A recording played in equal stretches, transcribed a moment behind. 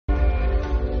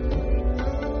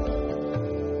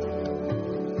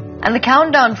And the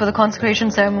countdown for the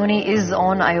consecration ceremony is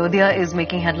on. Ayodhya is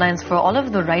making headlines for all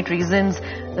of the right reasons.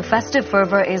 The festive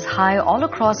fervor is high all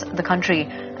across the country,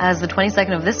 as the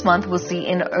 22nd of this month will see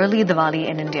an early Diwali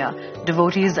in India.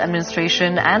 Devotees,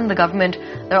 administration and the government,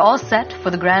 they're all set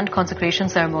for the grand consecration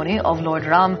ceremony of Lord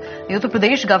Ram. The Uttar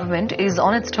Pradesh government is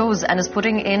on its toes and is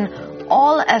putting in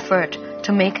all effort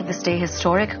to make this day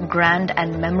historic, grand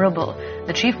and memorable.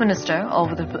 The Chief Minister of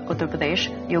Uttar Pradesh,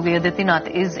 Yogi Adityanath,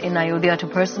 is in Ayodhya to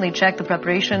personally check the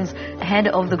preparations ahead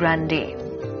of the grand day.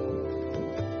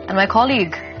 And my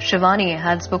colleague Shivani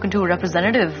had spoken to a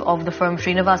representative of the firm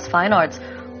Srinivas Fine Arts,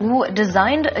 who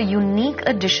designed a unique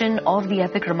edition of the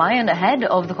epic Ramayana ahead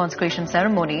of the consecration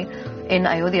ceremony in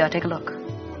Ayodhya. Take a look.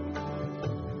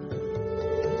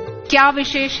 क्या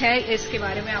विशेष है इसके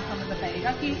बारे में आप हमें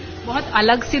बताइएगा कि बहुत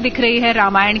अलग सी दिख रही है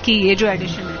रामायण की ये जो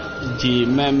एडिशन है? जी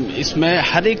मैम, इसमें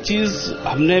हर एक चीज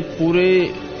हमने पूरे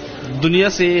दुनिया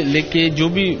से लेके जो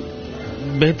भी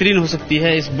बेहतरीन हो सकती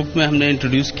है इस बुक में हमने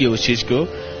इंट्रोड्यूस किया उस चीज को.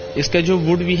 इसका जो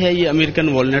वुड भी है ये अमेरिकन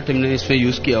वॉलनट हमने इसमें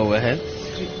यूज किया हुआ है.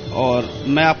 और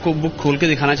मैं आपको बुक खोल के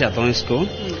दिखाना चाहता हूँ इसको.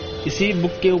 इसी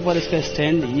बुक के ऊपर इसका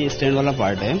स्टैंड, ये स्टैंड वाला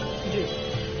पार्ट है.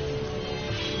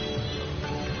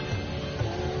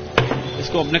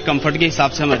 इसको अपने कंफर्ट के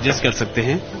हिसाब से हम एडजस्ट कर सकते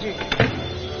हैं.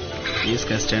 ये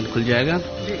इसका स्टैंड खुल जाएगा.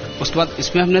 उसके बाद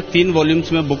इसमें हमने 3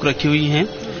 वॉल्यूम्स में बुक रखी हुई हैं.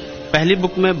 पहली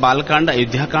बुक में बालकांड,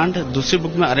 अयोध्या कांड, दूसरी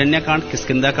बुक में अरण्य कांड,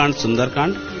 किष्किंधा कांड, सुंदर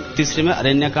कांड, तीसरे में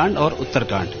अरण्य कांड और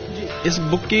उत्तरकांड. इस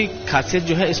बुक की खासियत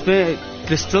जो है इसमें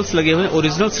क्रिस्टल्स लगे हुए हैं.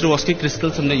 ओरिजिनल श्रीवास्तव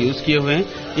क्रिस्टल्स हमने यूज किए हुए हैं.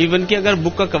 इवन कि अगर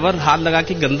बुक का कवर हाथ लगा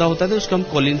के गंदा होता है तो उसको हम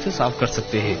कॉलिन से साफ कर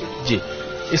सकते हैं. जी,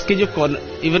 इसके जो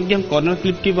इवन कि हम कॉर्नर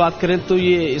क्लिप की बात करें तो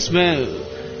ये इसमें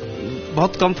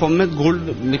बहुत कम फॉर्म में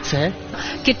गोल्ड मिक्स है.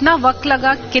 कितना वक्त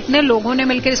लगा, कितने लोगों ने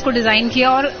मिलकर इसको डिजाइन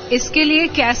किया और इसके लिए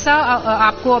कैसा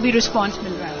आपको अभी रिस्पांस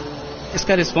मिल रहा है?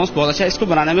 इसका रिस्पांस बहुत अच्छा है. इसको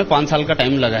बनाने में 5 साल का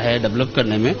टाइम लगा है, डेवलप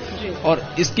करने में. और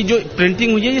इसकी जो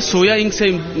प्रिंटिंग हुई है ये सोया इंक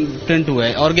से प्रिंट हुआ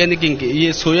है, ऑर्गेनिक इंक.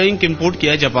 ये सोया इंक इम्पोर्ट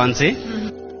किया है जापान से.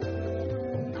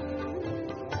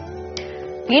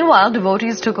 Meanwhile,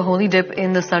 devotees took a holy dip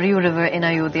in the Saryu river in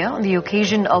Ayodhya on the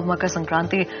occasion of Makar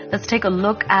Sankranti. Let's take a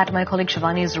look at my colleague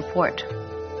Shivani's report.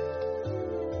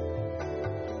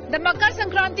 The Makar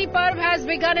Sankranti Parv has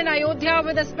begun in Ayodhya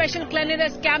with a special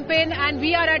cleanliness campaign, and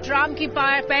we are at Ram Ki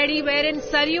Padi, where in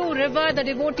Saryu River the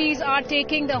devotees are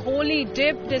taking the holy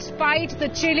dip. Despite the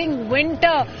chilling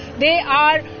winter, they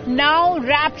are now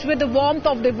wrapped with the warmth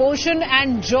of devotion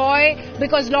and joy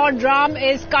because Lord Ram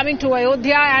is coming to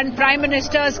Ayodhya, and Prime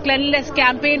Minister's cleanliness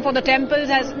campaign for the temples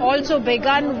has also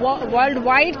begun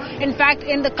worldwide. In fact,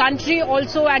 in the country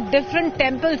also at different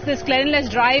temples this cleanliness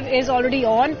drive is already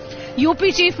on. UP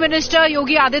Chief Minister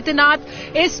Yogi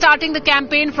Adityanath is starting the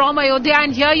campaign from Ayodhya,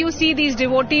 and here you see these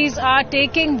devotees are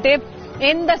taking dip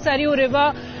in the Saryu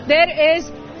River. There is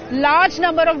large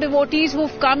number of devotees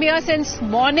who've come here since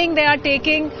morning. They are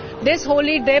taking this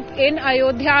holy dip in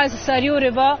Ayodhya's Saryu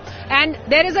River, and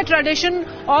there is a tradition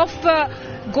of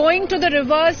going to the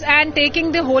rivers and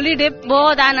taking the holy dip.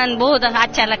 बहुत आनंद, बहुत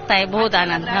अच्छा लगता है, बहुत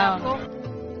आनंद.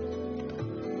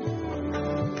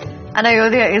 And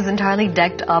Ayodhya is entirely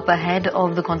decked up ahead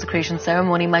of the consecration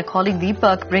ceremony. My colleague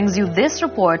Deepak brings you this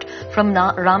report from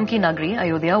Ram Ki Nagri,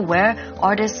 Ayodhya, where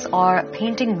artists are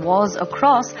painting walls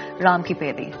across Ram Ki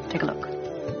Padi. Take a look.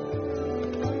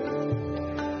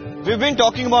 We've been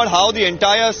talking about how the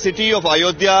entire city of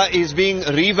Ayodhya is being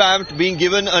revamped, being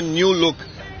given a new look.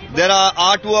 There are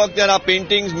artwork, there are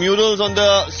paintings, murals on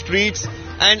the streets,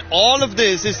 and all of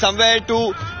this is somewhere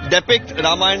to depict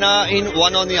Ramayana in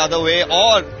one or the other way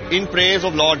or in praise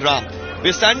of Lord Ram.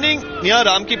 We're standing near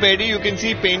Ram Ki Padi. You can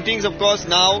see paintings, of course,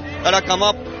 now that are come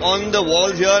up on the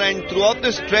walls here, and throughout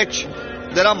this stretch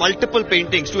there are multiple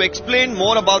paintings. To explain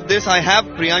more about this, I have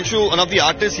Priyanshu, one of the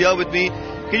artists, here with me.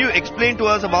 Can you explain to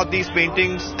us about these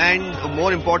paintings and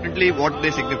more importantly what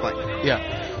they signify?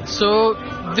 Yeah, so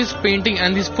this painting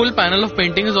and this full panel of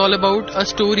painting is all about a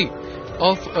story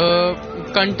of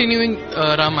continuing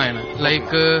Ramayana. Like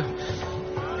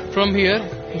from here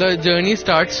the journey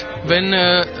starts when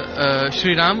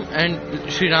Sri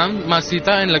Ram, Ma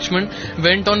Sita and Lakshman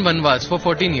went on Vanvas for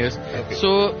 14 years. Okay.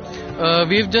 So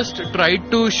we've just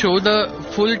tried to show the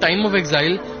full time of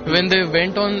exile when they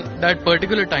went on that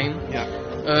particular time. Yeah.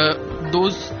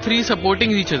 Those 3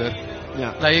 supporting each other.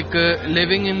 Yeah. Like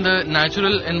living in the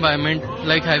natural environment,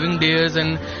 like having dairies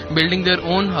and building their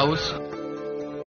own house